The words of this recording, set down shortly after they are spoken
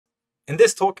In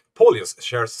this talk, Paulius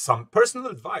shares some personal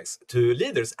advice to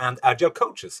leaders and agile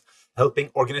coaches helping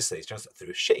organizations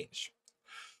through change.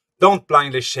 Don't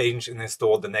blindly change and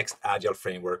install the next agile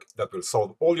framework that will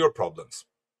solve all your problems.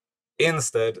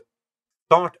 Instead,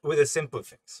 start with the simple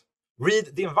things.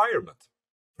 Read the environment,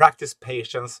 practice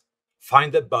patience,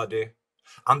 find a buddy,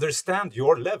 understand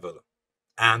your level,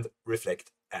 and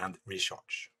reflect and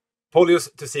recharge. Paulius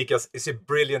Tuzikas is a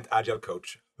brilliant agile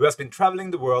coach who has been traveling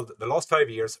the world the last 5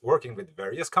 years working with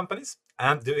various companies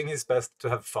and doing his best to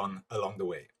have fun along the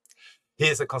way. He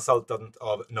is a consultant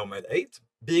of Nomad 8,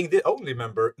 being the only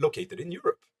member located in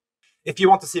Europe. If you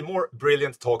want to see more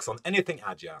brilliant talks on anything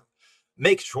agile,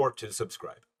 make sure to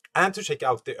subscribe and to check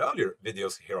out the earlier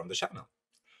videos here on the channel.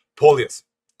 Paulius,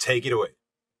 take it away.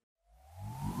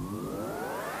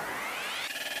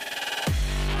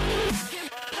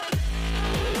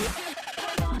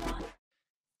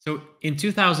 So in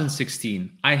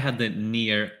 2016, I had the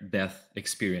near-death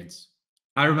experience.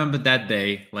 I remember that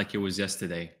day like it was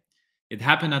yesterday. It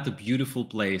happened at a beautiful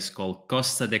place called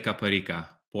Costa de Caparica,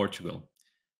 Portugal.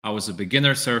 I was a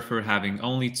beginner surfer having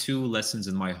only 2 lessons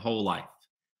in my whole life.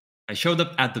 I showed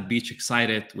up at the beach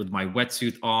excited with my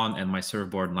wetsuit on and my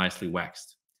surfboard nicely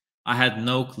waxed. I had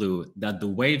no clue that the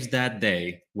waves that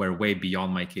day were way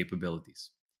beyond my capabilities,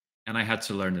 and I had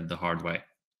to learn it the hard way.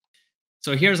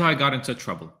 So here's how I got into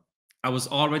trouble. I was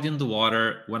already in the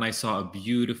water when I saw a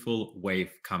beautiful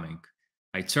wave coming.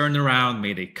 I turned around,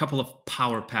 made a couple of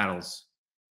power paddles,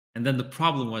 and then the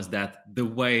problem was that the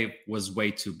wave was way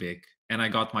too big and I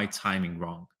got my timing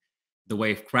wrong. The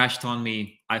wave crashed on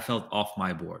me. I felt off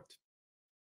my board.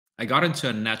 I got into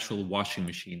a natural washing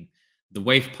machine. The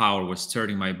wave power was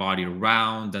turning my body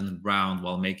round and round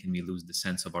while making me lose the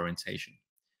sense of orientation.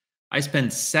 I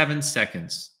spent 7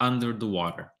 seconds under the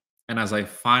water. And as I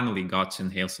finally got to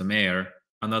inhale some air,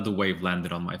 another wave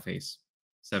landed on my face.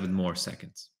 7 more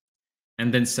seconds.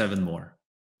 And then 7 more.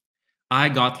 I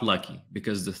got lucky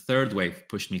because the 3rd wave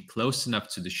pushed me close enough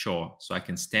to the shore so I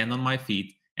can stand on my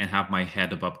feet and have my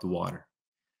head above the water.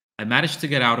 I managed to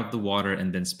get out of the water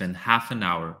and then spend half an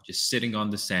hour just sitting on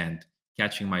the sand,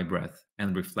 catching my breath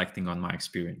and reflecting on my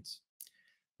experience.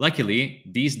 Luckily,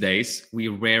 these days, we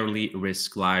rarely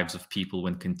risk lives of people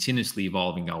when continuously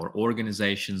evolving our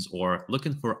organizations or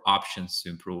looking for options to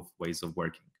improve ways of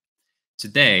working.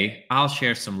 Today, I'll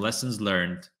share some lessons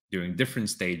learned during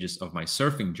different stages of my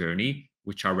surfing journey,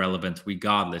 which are relevant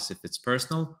regardless if it's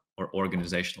personal or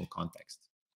organizational context.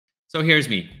 So here's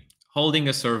me, holding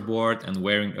a surfboard and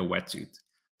wearing a wetsuit.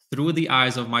 Through the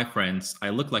eyes of my friends, I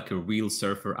look like a real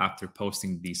surfer after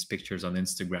posting these pictures on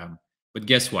Instagram. But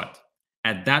guess what?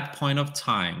 At that point of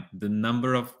time, the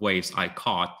number of waves I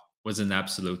caught was an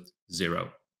absolute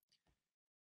 0.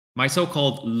 My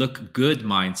so-called look good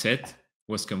mindset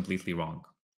was completely wrong.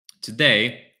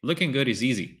 Today, looking good is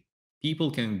easy.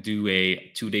 People can do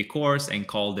a 2-day course and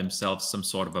call themselves some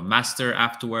sort of a master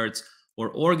afterwards,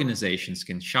 or organizations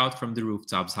can shout from the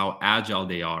rooftops how agile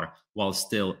they are while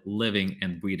still living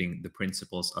and breathing the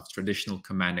principles of traditional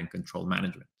command and control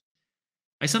management.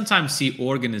 I sometimes see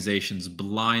organizations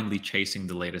blindly chasing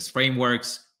the latest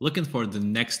frameworks, looking for the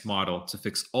next model to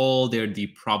fix all their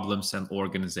deep problems and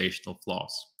organizational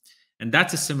flaws. And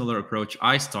that's a similar approach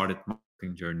I started my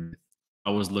working journey with. I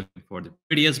was looking for the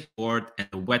prettiest board and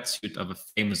the wetsuit of a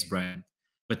famous brand,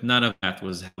 but none of that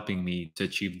was helping me to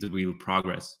achieve the real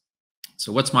progress.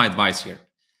 So what's my advice here?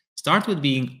 Start with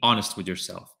being honest with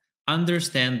yourself.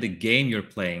 Understand the game you're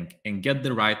playing and get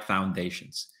the right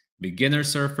foundations. Beginner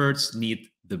surfers need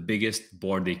the biggest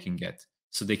board they can get,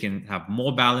 so they can have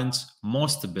more balance, more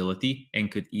stability, and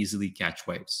could easily catch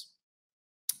waves.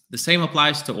 The same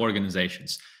applies to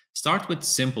organizations. Start with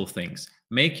simple things.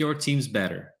 Make your teams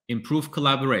better, improve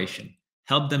collaboration,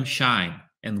 help them shine,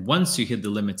 and once you hit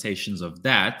the limitations of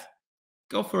that,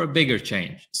 go for a bigger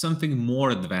change, something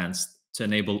more advanced to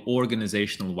enable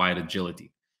organizational-wide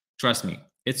agility. Trust me,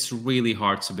 it's really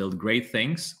hard to build great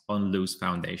things on loose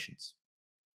foundations.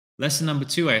 Lesson number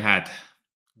 2 I had.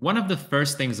 One of the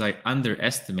first things I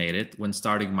underestimated when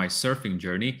starting my surfing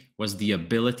journey was the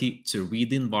ability to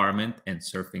read the environment and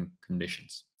surfing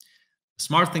conditions. A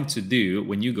smart thing to do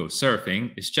when you go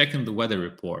surfing is checking the weather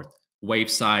report, wave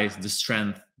size, the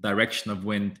strength, direction of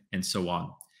wind, and so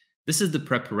on. This is the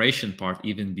preparation part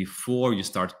even before you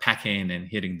start packing and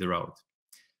hitting the road.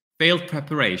 Failed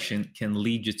preparation can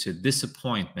lead you to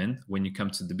disappointment when you come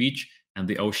to the beach and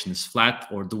the ocean is flat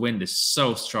or the wind is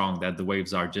so strong that the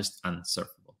waves are just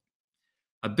unsurfable.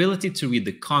 Ability to read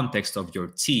the context of your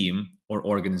team or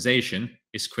organization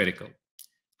is critical.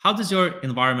 How does your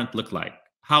environment look like?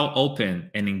 How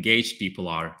open and engaged people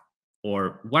are?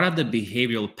 Or what are the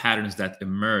behavioral patterns that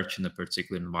emerge in a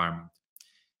particular environment?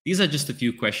 These are just a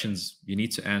few questions you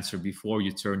need to answer before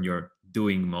you turn your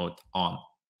doing mode on.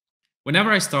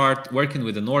 Whenever I start working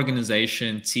with an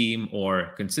organization, team,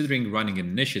 or considering running an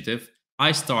initiative,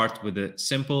 I start with a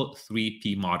simple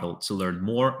 3P model to learn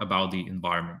more about the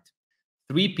environment.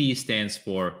 3P stands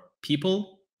for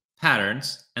people,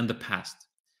 patterns, and the past.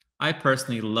 I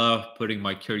personally love putting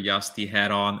my curiosity hat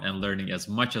on and learning as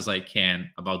much as I can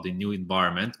about the new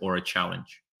environment or a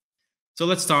challenge. So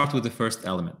let's start with the first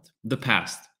element, the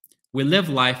past. We live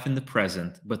life in the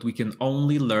present, but we can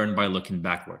only learn by looking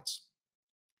backwards.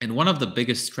 And one of the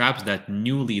biggest traps that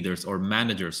new leaders or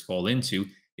managers fall into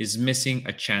is missing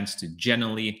a chance to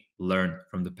genuinely learn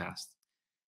from the past.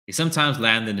 They sometimes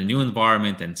land in a new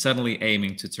environment and suddenly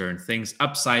aiming to turn things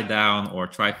upside down or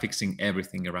try fixing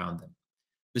everything around them.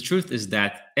 The truth is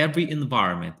that every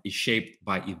environment is shaped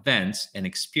by events and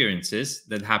experiences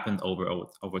that happened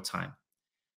over time.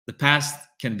 The past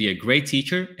can be a great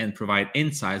teacher and provide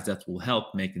insights that will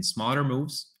help making smarter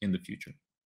moves in the future.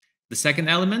 The second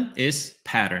element is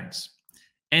patterns.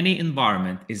 Any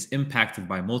environment is impacted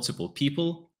by multiple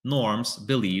people, norms,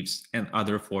 beliefs, and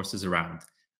other forces around.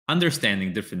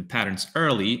 Understanding different patterns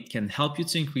early can help you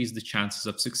to increase the chances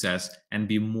of success and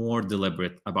be more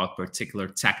deliberate about particular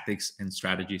tactics and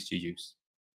strategies you use.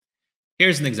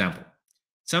 Here's an example.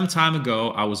 Some time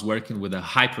ago, I was working with a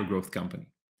hypergrowth company.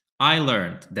 I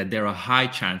learned that there are high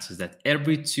chances that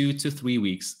every 2 to 3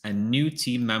 weeks, a new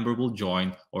team member will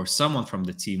join or someone from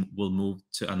the team will move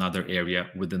to another area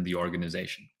within the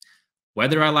organization.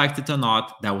 Whether I liked it or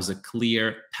not, that was a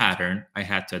clear pattern I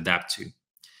had to adapt to.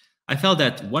 I felt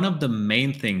that one of the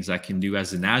main things I can do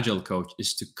as an Agile coach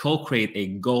is to co-create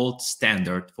a gold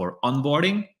standard for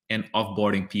onboarding and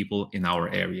offboarding people in our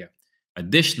area.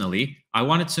 Additionally, I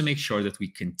wanted to make sure that we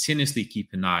continuously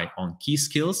keep an eye on key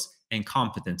skills and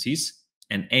competencies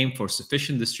and aim for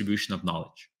sufficient distribution of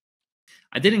knowledge.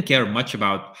 I didn't care much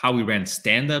about how we ran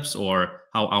stand-ups or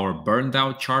how our burned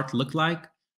out chart looked like.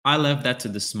 I left that to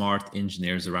the smart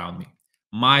engineers around me.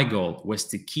 My goal was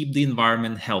to keep the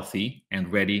environment healthy and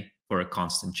ready for a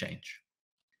constant change.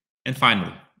 And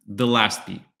finally, the last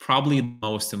P, probably the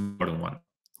most important one,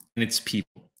 and it's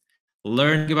people.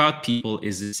 Learning about people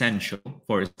is essential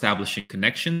for establishing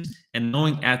connections and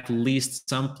knowing at least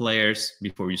some players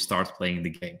before you start playing the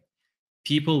game.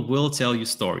 People will tell you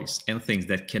stories and things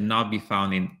that cannot be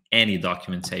found in any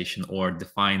documentation or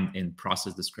defined in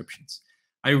process descriptions.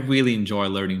 I really enjoy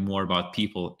learning more about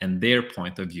people and their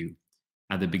point of view.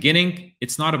 At the beginning,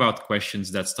 it's not about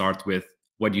questions that start with,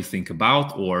 what do you think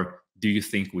about, or do you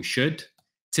think we should?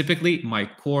 Typically, my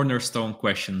cornerstone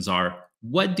questions are,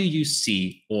 what do you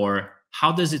see, or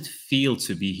how does it feel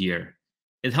to be here?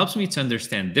 It helps me to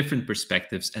understand different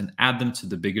perspectives and add them to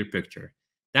the bigger picture.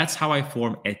 That's how I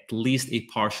form at least a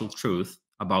partial truth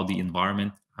about the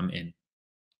environment I'm in.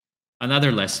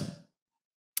 Another lesson,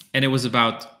 and it was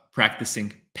about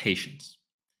practicing patience.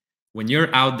 When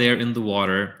you're out there in the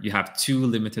water, you have two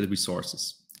limited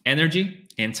resources, energy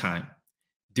and time.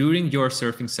 During your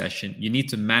surfing session, you need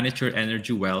to manage your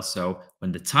energy well so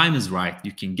when the time is right,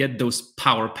 you can get those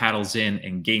power paddles in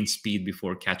and gain speed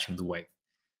before catching the wave.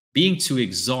 Being too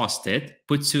exhausted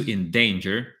puts you in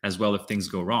danger as well if things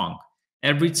go wrong.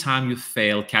 Every time you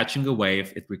fail catching a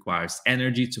wave, it requires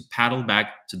energy to paddle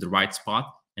back to the right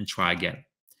spot and try again.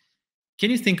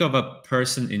 Can you think of a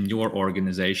person in your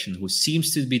organization who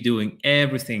seems to be doing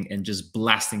everything and just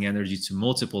blasting energy to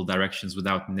multiple directions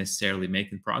without necessarily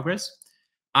making progress?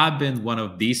 I've been one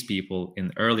of these people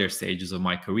in earlier stages of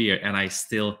my career, and I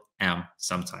still am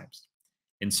sometimes.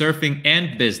 In surfing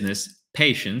and business,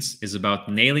 patience is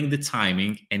about nailing the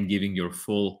timing and giving your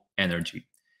full energy.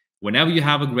 Whenever you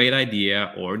have a great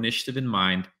idea or initiative in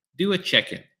mind, do a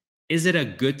check-in. Is it a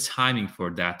good timing for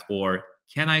that, or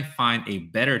can I find a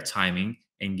better timing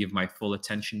and give my full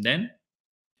attention then?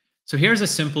 So here's a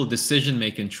simple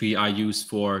decision-making tree I use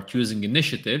for choosing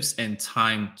initiatives and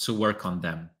time to work on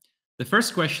them. The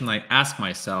first question I ask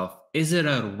myself, is it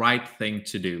a right thing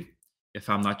to do? If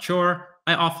I'm not sure,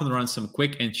 I often run some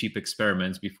quick and cheap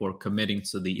experiments before committing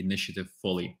to the initiative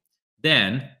fully.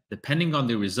 Then, depending on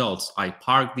the results, I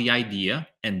park the idea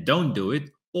and don't do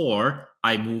it, or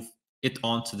I move it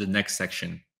on to the next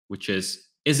section, which is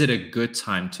it a good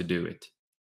time to do it?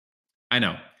 I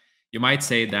know, you might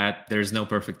say that there's no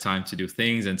perfect time to do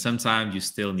things, and sometimes you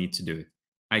still need to do it.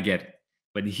 I get it.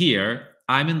 But here,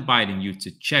 I'm inviting you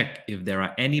to check if there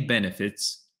are any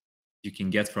benefits you can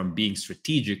get from being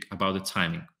strategic about the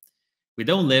timing. We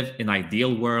don't live in an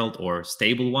ideal world or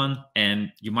stable one,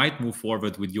 and you might move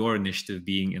forward with your initiative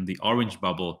being in the orange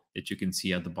bubble that you can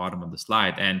see at the bottom of the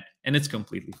slide, and it's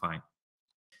completely fine.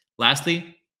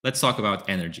 Lastly, let's talk about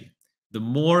energy. The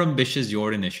more ambitious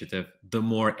your initiative, the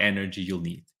more energy you'll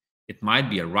need. It might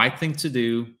be a right thing to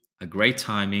do, a great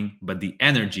timing, but the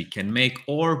energy can make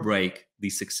or break the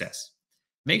success.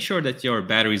 Make sure that your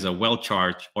batteries are well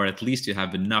charged, or at least you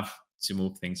have enough to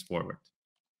move things forward.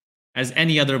 As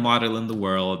any other model in the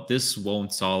world, this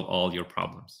won't solve all your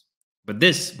problems. But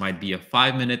this might be a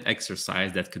 5-minute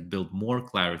exercise that could build more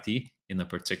clarity in a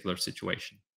particular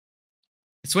situation.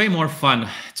 It's way more fun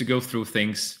to go through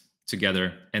things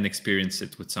together and experience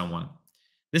it with someone.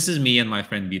 This is me and my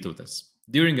friend Vytautas.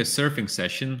 During a surfing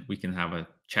session, we can have a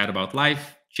chat about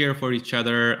life, cheer for each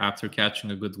other after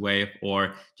catching a good wave,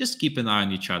 or just keep an eye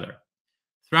on each other.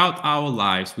 Throughout our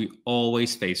lives, we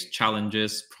always face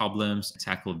challenges, problems, and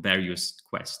tackle various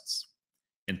quests.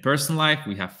 In personal life,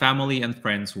 we have family and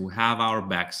friends who have our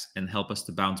backs and help us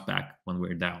to bounce back when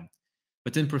we're down.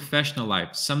 But in professional life,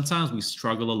 sometimes we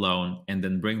struggle alone and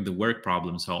then bring the work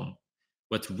problems home.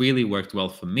 What really worked well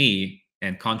for me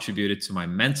and contributed to my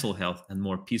mental health and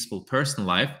more peaceful personal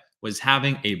life was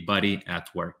having a buddy at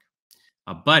work.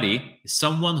 A buddy is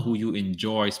someone who you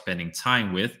enjoy spending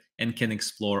time with and can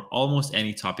explore almost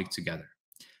any topic together.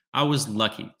 I was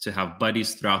lucky to have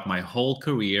buddies throughout my whole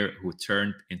career who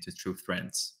turned into true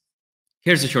friends.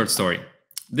 Here's a short story.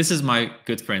 This is my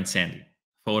good friend Sandy.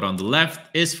 Photo on the left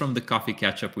is from the coffee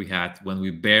catch-up we had when we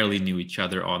barely knew each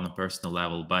other on a personal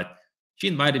level, but she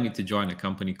invited me to join a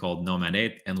company called Nomad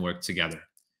 8 and work together.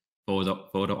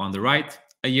 Photo on the right,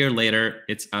 a year later,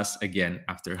 it's us again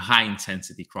after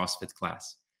high-intensity CrossFit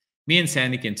class. Me and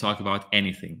Sandy can talk about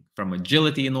anything, from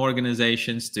agility in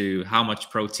organizations to how much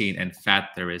protein and fat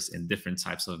there is in different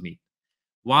types of meat.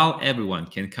 While everyone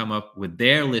can come up with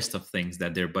their list of things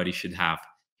that their buddy should have,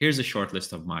 here's a short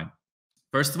list of mine.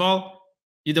 First of all,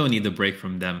 you don't need a break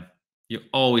from them. You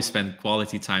always spend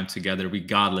quality time together,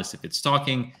 regardless if it's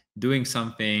talking, doing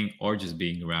something, or just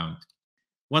being around.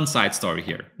 One side story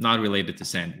here, not related to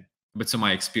Sandy, but to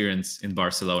my experience in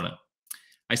Barcelona.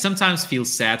 I sometimes feel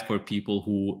sad for people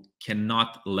who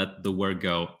cannot let the work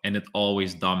go and it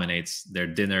always dominates their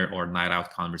dinner or night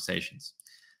out conversations.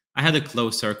 I had a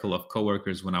close circle of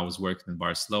coworkers when I was working in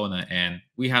Barcelona, and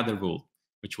we had a rule,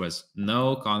 which was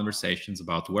no conversations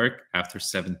about work after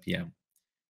 7 p.m.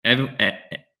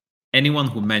 Anyone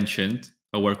who mentioned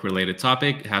a work-related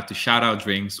topic had to shout out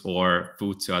drinks or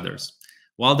food to others.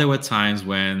 While there were times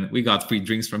when we got free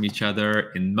drinks from each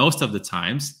other, in most of the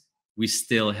times, we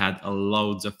still had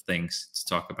loads of things to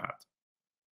talk about.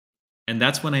 And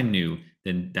that's when I knew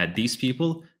that these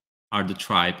people are the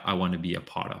tribe I want to be a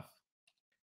part of.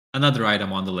 Another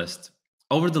item on the list.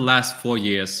 Over the last 4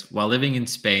 years, while living in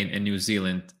Spain and New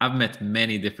Zealand, I've met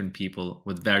many different people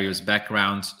with various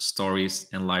backgrounds, stories,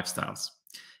 and lifestyles.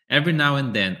 Every now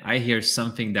and then, I hear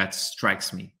something that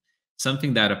strikes me,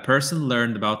 something that a person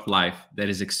learned about life that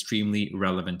is extremely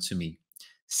relevant to me.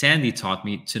 Sandy taught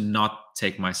me to not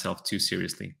take myself too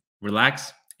seriously,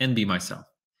 relax, and be myself.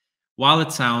 While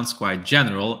it sounds quite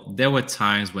general, there were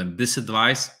times when this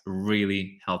advice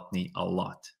really helped me a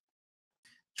lot.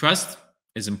 Trust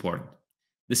is important.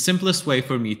 The simplest way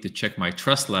for me to check my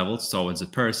trust levels towards a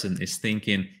person is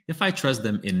thinking if I trust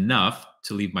them enough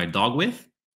to leave my dog with.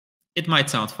 It might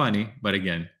sound funny, but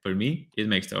again, for me, it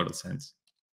makes total sense.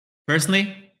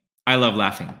 Personally, I love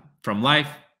laughing from life,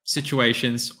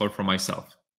 situations, or from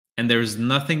myself. And there is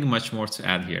nothing much more to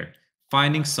add here.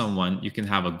 Finding someone you can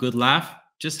have a good laugh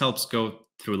just helps go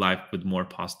through life with more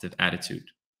positive attitude.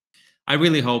 I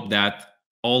really hope that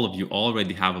all of you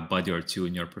already have a buddy or two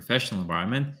in your professional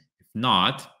environment. If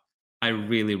not, I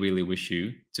really, really wish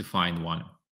you to find one.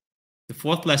 The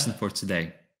fourth lesson for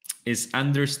today is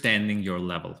understanding your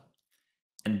level.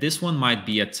 And this one might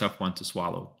be a tough one to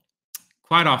swallow.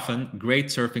 Quite often, great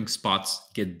surfing spots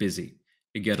get busy.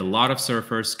 You get a lot of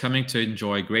surfers coming to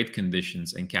enjoy great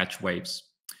conditions and catch waves.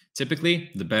 Typically,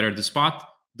 the better the spot,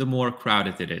 the more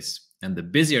crowded it is. And the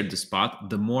busier the spot,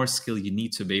 the more skill you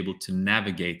need to be able to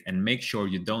navigate and make sure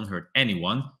you don't hurt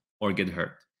anyone or get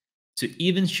hurt. To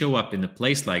even show up in a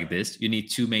place like this, you need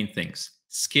two main things: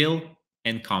 skill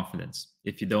and confidence.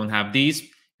 If you don't have these, you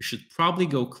should probably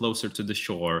go closer to the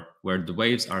shore where the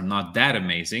waves are not that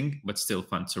amazing, but still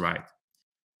fun to ride.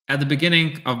 At the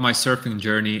beginning of my surfing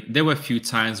journey, there were a few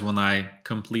times when I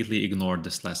completely ignored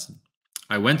this lesson.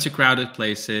 I went to crowded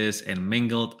places and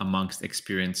mingled amongst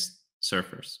experienced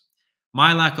surfers.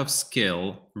 My lack of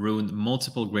skill ruined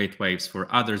multiple great waves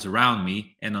for others around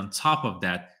me, and on top of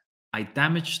that, I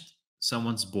damaged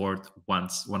someone's board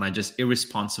once when I just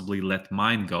irresponsibly let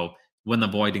mine go when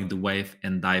avoiding the wave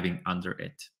and diving under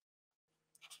it.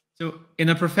 So, in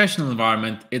a professional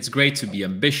environment, it's great to be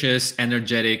ambitious,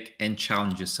 energetic, and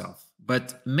challenge yourself.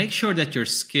 but make sure that your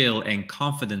skill and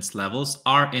confidence levels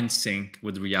are in sync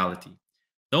with reality.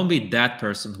 Don't be that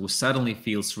person who suddenly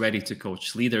feels ready to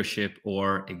coach leadership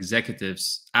or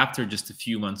executives after just a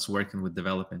few months working with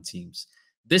development teams.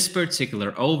 This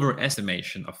particular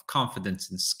overestimation of confidence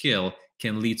and skill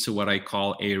can lead to what I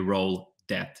call a role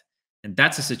debt. And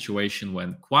that's a situation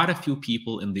when quite a few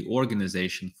people in the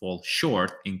organization fall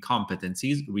short in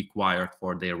competencies required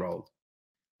for their role.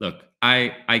 Look,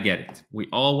 I get it. We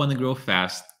all want to grow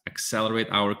fast, accelerate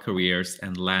our careers,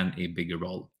 and land a bigger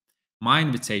role. My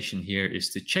invitation here is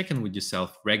to check in with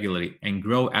yourself regularly and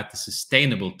grow at a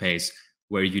sustainable pace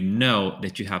where you know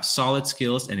that you have solid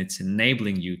skills and it's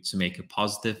enabling you to make a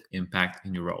positive impact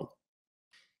in your role.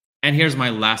 And here's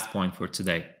my last point for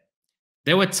today.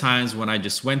 There were times when I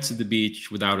just went to the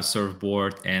beach without a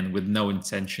surfboard and with no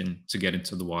intention to get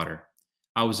into the water.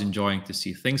 I was enjoying to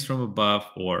see things from above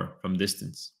or from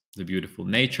distance, the beautiful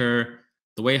nature,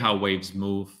 the way how waves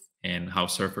move, and how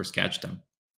surfers catch them.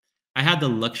 I had the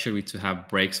luxury to have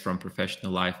breaks from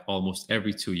professional life almost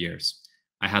every 2 years.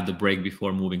 I had the break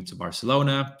before moving to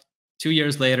Barcelona. 2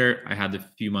 years later, I had a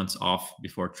few months off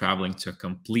before traveling to a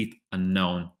complete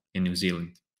unknown in New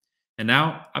Zealand. And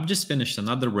now I've just finished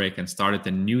another break and started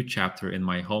a new chapter in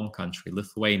my home country,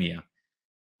 Lithuania.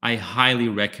 I highly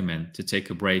recommend to take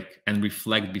a break and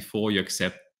reflect before you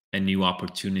accept a new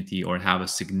opportunity or have a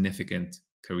significant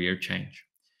career change.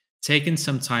 Taking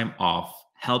some time off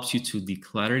helps you to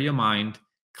declutter your mind,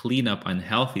 clean up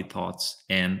unhealthy thoughts,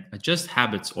 and adjust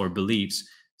habits or beliefs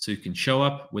so you can show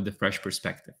up with a fresh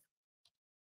perspective.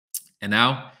 And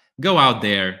now, go out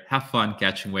there, have fun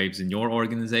catching waves in your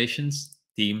organizations,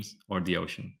 teams, or the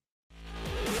ocean.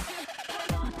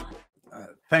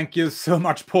 Thank you so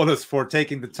much, Paulus, for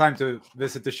taking the time to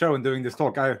visit the show and doing this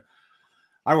talk.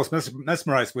 I was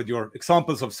mesmerized with your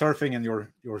examples of surfing and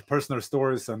your personal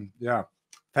stories. And yeah,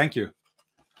 thank you.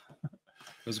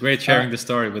 It was great sharing the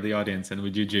story with the audience and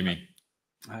with you, Jimmy.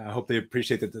 I hope they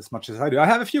appreciate it as much as I do. I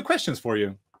have a few questions for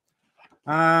you.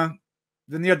 The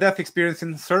near-death experience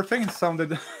in surfing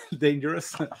sounded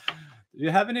dangerous. Do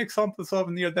you have any examples of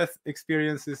near-death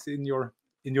experiences in your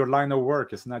line of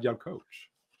work as an Agile coach?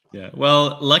 Yeah,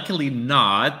 well, luckily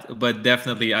not, but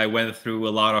definitely I went through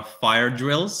a lot of fire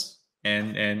drills,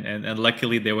 and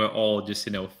luckily they were all just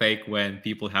fake when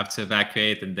people have to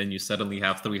evacuate, and then you suddenly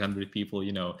have 300 people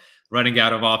running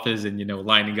out of office and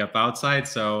lining up outside.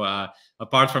 So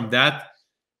apart from that,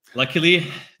 luckily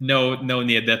no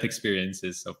near-death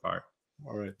experiences so far.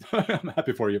 All right. I'm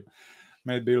happy for you.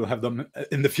 Maybe you'll have them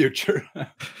in the future.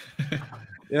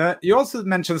 Yeah, you also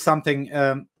mentioned something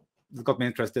that got me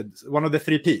interested. One of the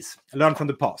 3 Ps: learn from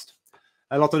the past.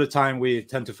 A lot of the time we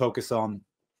tend to focus on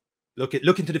look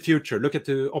into the future, look at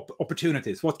the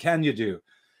opportunities, what can you do,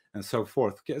 and so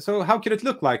forth. So how can it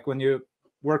look like when you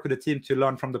work with a team to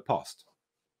learn from the past?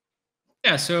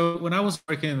 Yeah, so when I was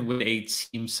working with a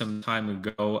team some time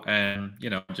ago and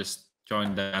just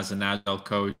joined as an Agile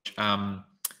coach,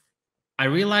 I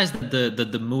realized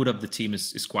that the mood of the team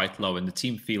is quite low and the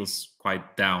team feels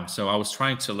quite down. So I was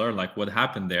trying to learn like what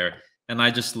happened there. And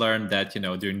I just learned that,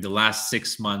 during the last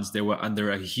 6 months, they were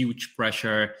under a huge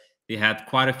pressure. They had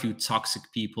quite a few toxic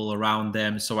people around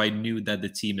them. So I knew that the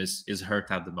team is hurt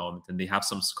at the moment and they have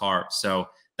some scars. So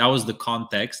that was the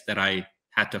context that I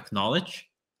had to acknowledge.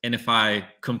 And if I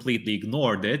completely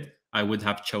ignored it, I would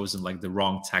have chosen like the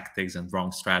wrong tactics and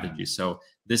wrong strategies. So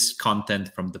this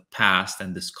content from the past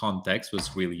and this context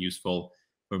was really useful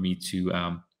for me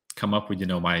to come up with,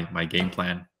 my game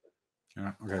plan.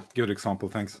 Yeah, okay, good example.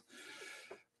 Thanks.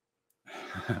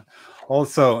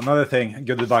 Also, another thing,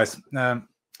 good advice.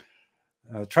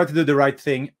 Try to do the right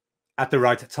thing at the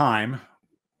right time,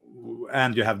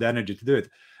 and you have the energy to do it.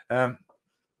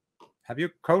 Have you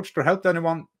coached or helped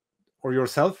anyone or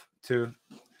yourself to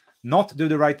not do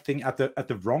the right thing at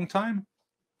the wrong time?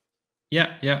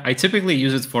 Yeah. I typically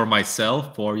use it for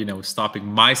myself, for stopping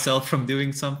myself from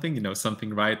doing something,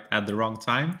 something right at the wrong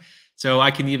time. So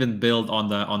I can even build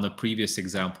on the previous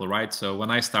example, right? So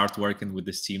when I start working with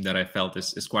this team that I felt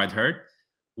is quite hurt,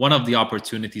 one of the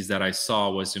opportunities that I saw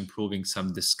was improving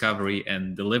some discovery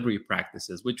and delivery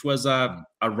practices, which was a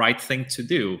right thing to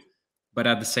do. But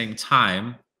at the same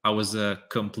time, I was a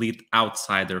complete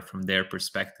outsider from their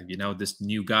perspective, this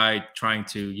new guy trying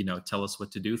to, tell us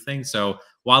what to do things. So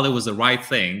while it was the right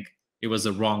thing, it was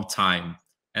the wrong time.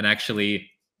 And actually,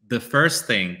 the first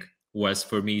thing was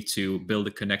for me to build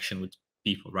a connection with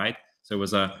people, right? So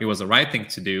it was a right thing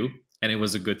to do, and it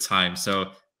was a good time.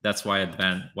 So that's why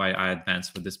I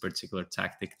advanced with this particular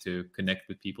tactic to connect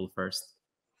with people first.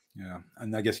 Yeah,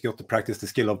 and I guess you got to practice the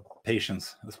skill of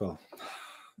patience as well.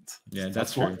 Yeah,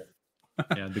 that's true.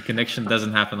 Yeah, the connection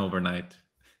doesn't happen overnight.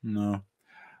 No.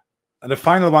 And the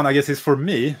final one, I guess, is for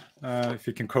me. If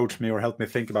you can coach me or help me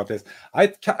think about this, I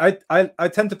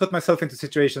tend to put myself into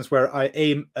situations where I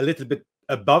aim a little bit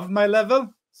above my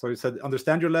level. So you said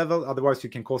understand your level, otherwise you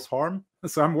can cause harm.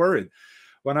 So I'm worried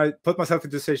when I put myself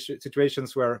into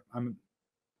situations where I'm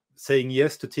saying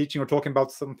yes to teaching or talking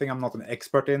about something I'm not an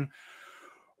expert in,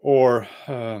 or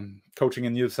coaching a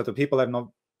new set of people I've not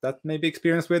that maybe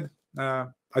experience with. I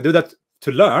do that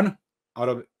to learn out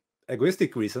of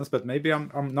egoistic reasons, but maybe I'm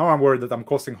worried that I'm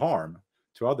causing harm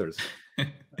to others.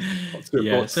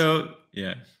 So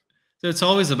it's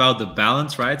always about the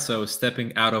balance, right? So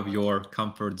stepping out of your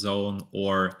comfort zone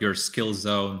or your skill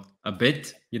zone a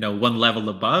bit, one level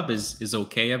above is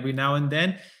okay every now and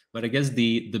then. But I guess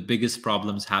the biggest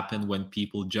problems happen when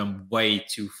people jump way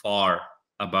too far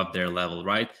above their level,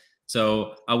 right?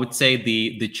 So I would say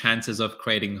the chances of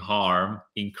creating harm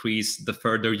increase the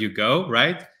further you go,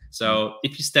 right? So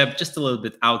if you step just a little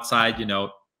bit outside,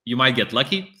 you might get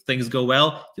lucky, things go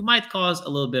well, you might cause a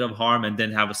little bit of harm and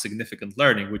then have a significant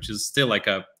learning, which is still like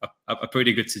a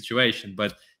pretty good situation.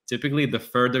 But typically the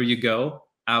further you go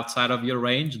outside of your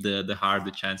range, the higher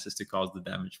the chances to cause the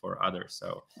damage for others.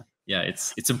 So yeah,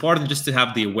 it's important just to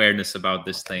have the awareness about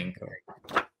this thing.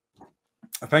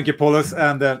 Thank you, Paulius,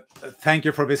 and thank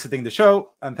you for visiting the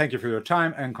show, and thank you for your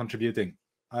time and contributing.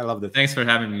 I loved it. Thanks for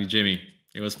having me, Jimmy.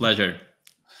 It was a pleasure.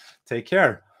 Take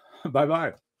care.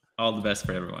 Bye-bye. All the best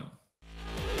for everyone.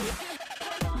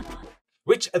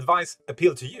 Which advice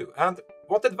appealed to you, and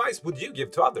what advice would you give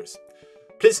to others?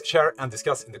 Please share and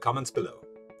discuss in the comments below.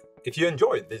 If you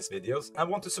enjoyed these videos and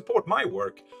want to support my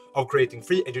work of creating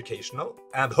free educational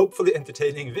and hopefully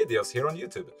entertaining videos here on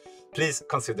YouTube, please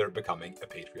consider becoming a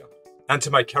Patreon. And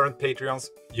to my current Patreons,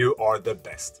 you are the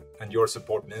best, and your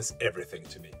support means everything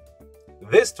to me.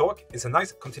 This talk is a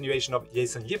nice continuation of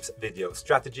Jason Yip's video,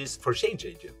 Strategies for Change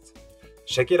Agents.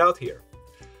 Check it out here.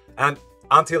 And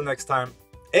until next time,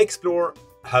 explore,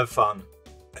 have fun,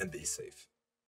 and be safe.